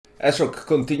ASRock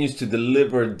continues to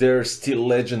deliver their Steel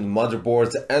Legend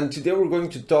motherboards, and today we're going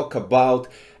to talk about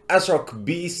ASRock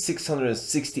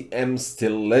B660M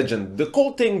Steel Legend. The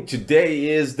cool thing today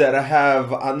is that I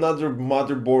have another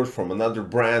motherboard from another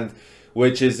brand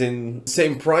which is in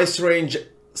same price range,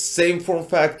 same form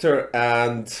factor,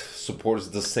 and supports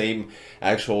the same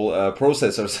actual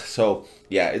processors. So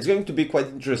yeah, it's going to be quite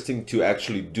interesting to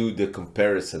actually do the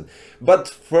comparison. But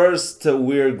first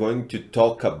we're going to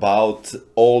talk about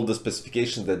all the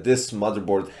specifications that this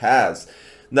motherboard has.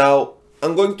 Now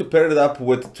I'm going to pair it up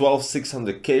with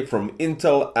 12600K from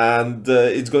Intel, and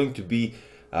it's going to be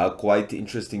quite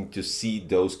interesting to see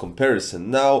those comparisons.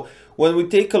 Now, when we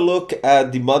take a look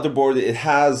at the motherboard, it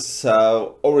has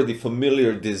already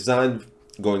familiar design,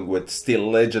 going with Steel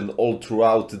Legend all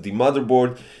throughout the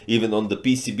motherboard, even on the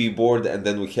PCB board, and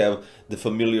then we have the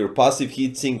familiar passive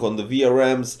heatsink on the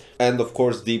VRMs, and of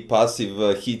course the passive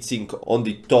heatsink on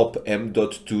the top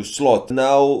M.2 slot.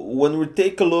 Now, when we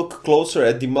take a look closer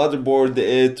at the motherboard,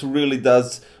 it really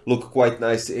does look quite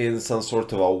nice in some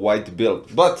sort of a white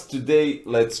build. But today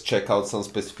let's check out some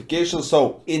specifications.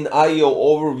 So in I/O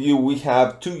overview, we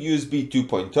have two USB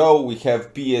 2.0, we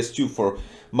have PS2 for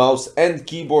mouse and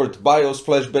keyboard, BIOS,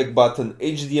 flashback button,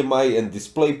 HDMI and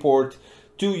DisplayPort,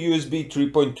 two USB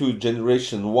 3.2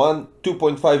 generation 1,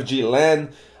 2.5G LAN,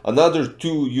 another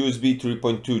two USB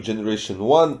 3.2 generation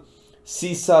 1,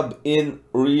 C-sub in,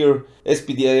 rear,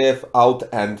 SPDIF out,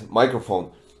 and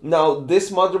microphone. Now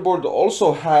this motherboard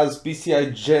also has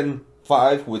PCI Gen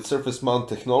 5 with surface mount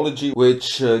technology,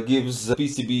 which gives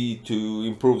PCB to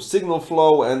improve signal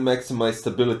flow and maximize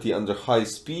stability under high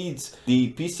speeds.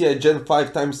 The PCI Gen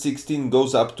 5 x 16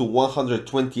 goes up to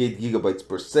 128 gigabytes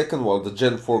per second, while the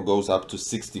Gen 4 goes up to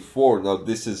 64. Now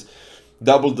this is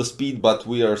double the speed, but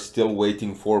we are still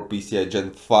waiting for PCI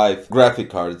Gen 5 graphic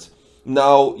cards.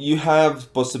 Now you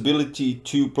have possibility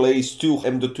to place two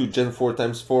M.2 Gen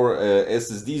 4x4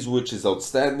 SSDs, which is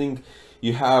outstanding.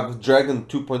 You have Dragon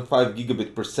 2.5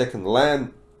 gigabit per second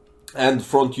LAN and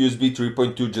front USB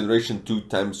 3.2 generation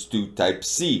 2x2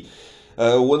 Type-C.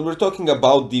 When we're talking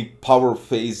about the power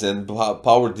phase and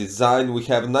power design, we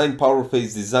have 9 power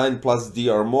phase design plus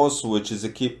DRMOS, which is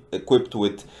equipped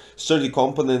with sturdy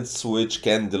components which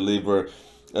can deliver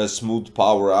smooth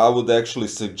power. I would actually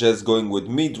suggest going with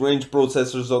mid-range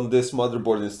processors on this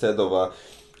motherboard instead of a,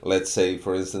 let's say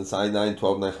for instance, i9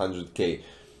 12900K.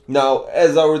 Now,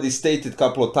 as I already stated a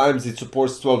couple of times, it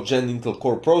supports 12 Gen Intel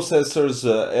Core processors,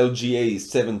 LGA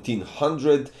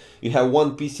 1700. You have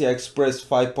one PCI Express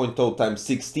 5.0 x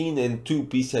 16 and two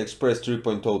PCI Express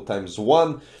 3.0 x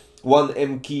 1. One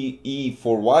MKE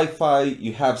for Wi-Fi.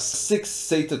 You have 6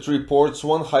 SATA 3 ports,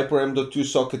 one Hyper M.2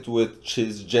 socket which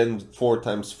is Gen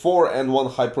 4x4, and one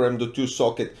Hyper M.2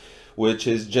 socket which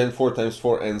is Gen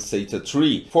 4x4 and SATA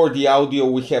 3. For the audio,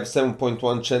 we have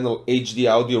 7.1 channel HD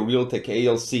audio Realtek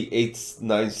ALC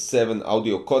 897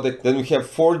 audio codec. Then we have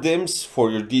 4 DIMMs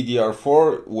for your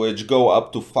DDR4, which go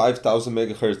up to 5000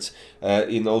 MHz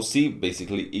in OC,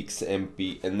 basically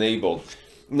XMP enabled.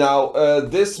 Now,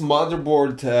 this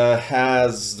motherboard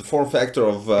has the form factor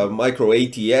of micro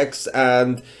ATX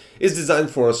and is designed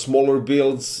for smaller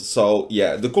builds. So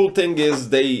yeah, the cool thing is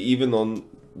they even on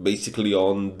basically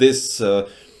on this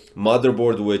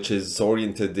motherboard, which is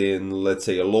oriented in, let's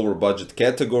say, a lower budget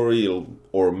category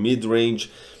or mid-range,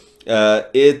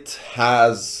 it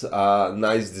has a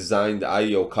nice designed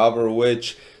I/O cover,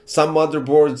 which some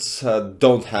motherboards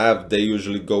don't have. They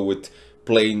usually go with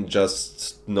plain,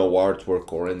 just no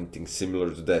artwork or anything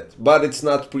similar to that. But it's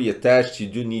not pre-attached. You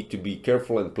do need to be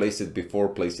careful and place it before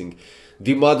placing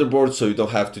the motherboard, so you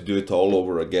don't have to do it all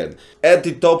over again. At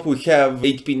the top we have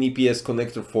 8-pin EPS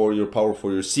connector for your power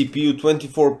for your CPU,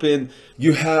 24-pin.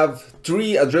 You have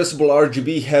 3 addressable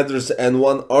RGB headers and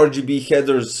 1 RGB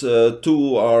headers.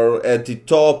 2 are at the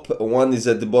top, 1 is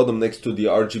at the bottom next to the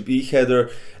RGB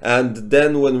header. And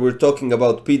then when we're talking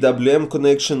about PWM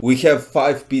connection, we have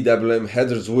 5 PWM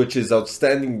headers, which is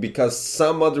outstanding because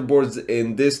some motherboards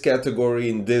in this category,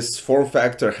 in this form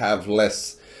factor, have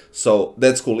less. So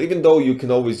that's cool, even though you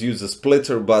can always use a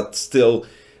splitter, but still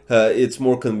it's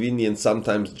more convenient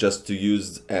sometimes just to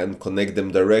use and connect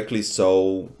them directly,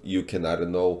 so you can, I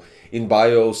don't know, in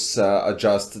BIOS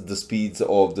adjust the speeds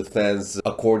of the fans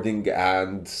according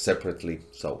and separately.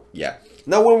 So yeah.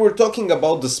 Now when we're talking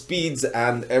about the speeds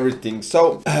and everything,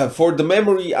 so for the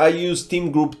memory I use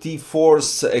Team Group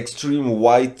T-Force Extreme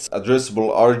White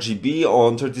addressable RGB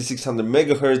on 3600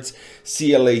 MHz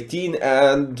CL18,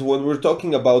 and when we're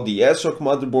talking about the ASRock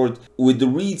motherboard, with the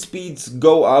read speeds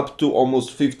go up to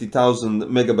almost 50,000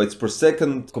 megabytes per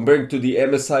second, comparing to the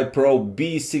MSI Pro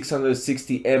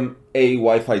B660M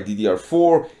Wi-Fi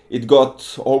DDR4, it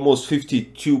got almost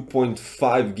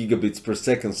 52.5 gigabits per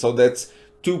second, so that's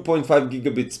 2.5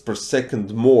 gigabits per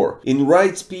second more. In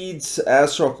write speeds,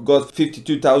 ASRock got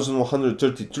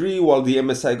 52,133, while the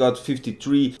MSI got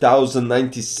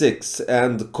 53,096,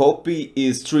 and copy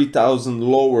is 3,000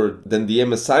 lower than the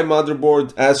MSI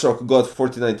motherboard. ASRock got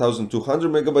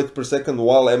 49,200 megabytes per second,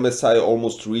 while MSI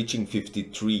almost reaching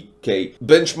 53K.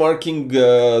 Benchmarking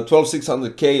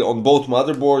 12600K on both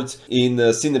motherboards in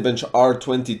Cinebench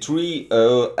R23.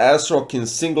 ASRock in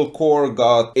single core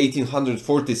got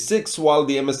 1846, while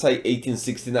the MSI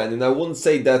 1869, and I wouldn't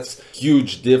say that's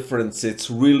huge difference. It's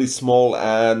really small,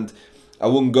 and I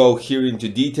won't go here into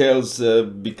details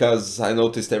because I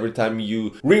noticed every time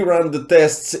you rerun the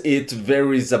tests it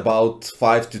varies about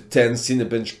 5 to 10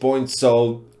 Cinebench points,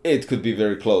 so it could be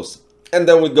very close. And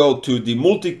then we go to the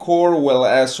multi-core. Well,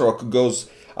 ASRock goes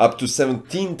up to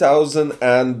 17,000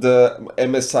 and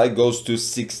MSI goes to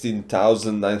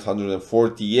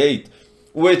 16,948.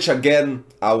 Which again,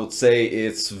 I would say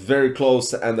it's very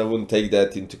close, and I wouldn't take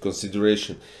that into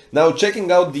consideration. Now,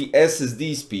 checking out the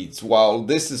SSD speeds, wow,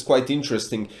 this is quite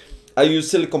interesting. I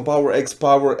use Silicon Power X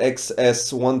Power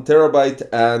XS 1TB,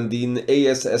 and in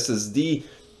ASSD,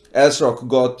 ASRock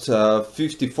got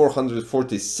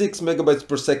 5446 megabytes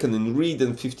per second in read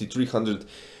and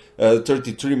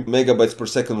 5333 megabytes per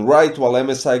second write, while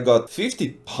MSI got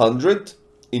 5000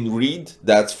 in read,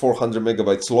 that's 400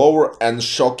 megabytes lower, and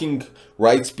shocking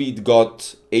write speed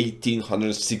got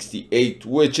 1868,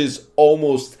 which is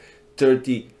almost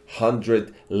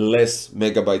 3000 less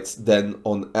megabytes than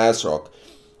on ASRock.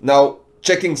 Now,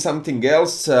 checking something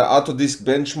else, Autodisk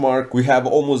benchmark, we have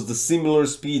almost the similar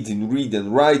speeds in read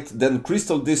and write. Then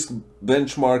Crystal Disk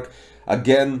benchmark,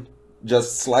 again,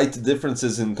 just slight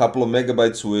differences in a couple of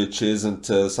megabytes, which isn't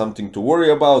something to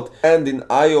worry about. And in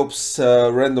IOPS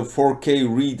random 4K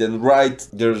read and write,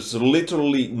 there's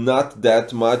literally not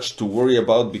that much to worry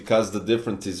about because the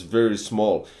difference is very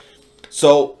small.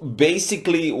 So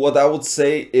basically what I would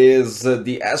say is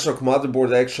the ASRock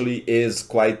motherboard actually is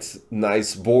quite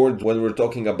nice board when we're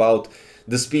talking about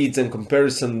the speeds and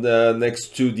comparison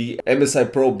next to the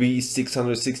MSI Pro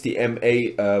B660M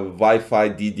Wi-Fi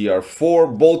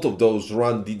DDR4. Both of those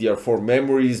run DDR4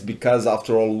 memories because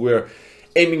after all we're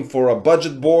aiming for a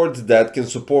budget board that can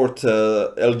support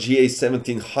LGA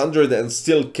 1700 and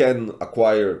still can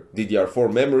acquire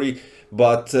DDR4 memory.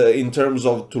 But in terms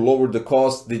of to lower the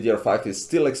cost, DDR5 is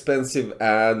still expensive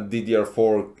and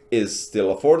DDR4 is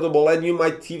still affordable, and you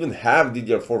might even have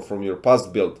DDR4 from your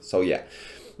past build. So yeah.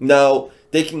 Now,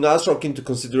 taking ASRock into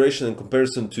consideration in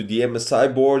comparison to the MSI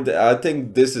board, I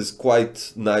think this is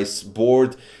quite nice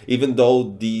board, even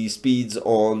though the speeds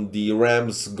on the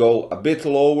RAMs go a bit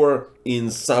lower, in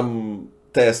some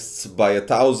tests by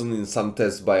 1000, in some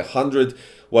tests by 100,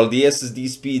 while the SSD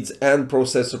speeds and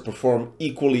processor perform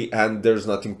equally and there's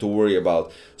nothing to worry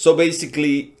about. So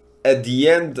basically, at the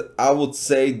end, I would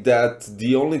say that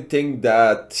the only thing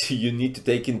that you need to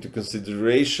take into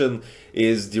consideration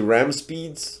is the RAM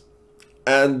speeds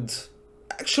and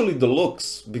actually the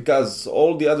looks, because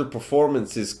all the other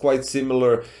performance is quite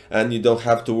similar and you don't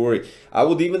have to worry. I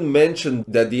would even mention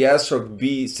that the ASRock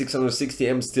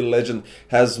B660M Steel Legend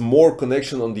has more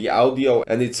connection on the audio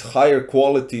and it's higher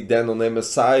quality than on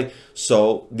MSI,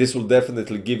 so this will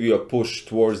definitely give you a push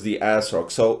towards the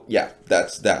ASRock. So yeah,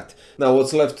 that's that. Now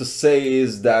what's left to say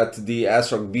is that the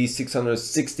ASRock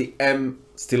B660M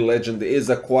Steel Legend is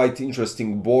a quite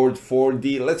interesting board for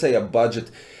the, let's say, a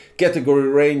budget category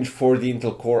range for the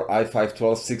Intel Core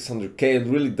i5-12600K,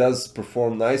 and really does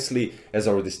perform nicely, as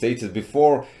already stated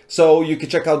before. So you can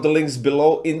check out the links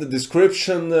below in the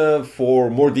description for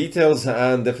more details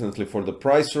and definitely for the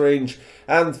price range.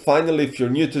 And finally, if you're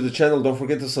new to the channel, don't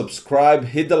forget to subscribe,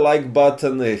 hit the like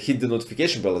button, hit the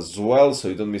notification bell as well so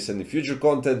you don't miss any future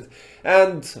content.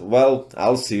 And well,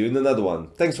 I'll see you in another one.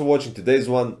 Thanks for watching today's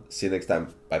one. See you next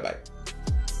time. Bye bye.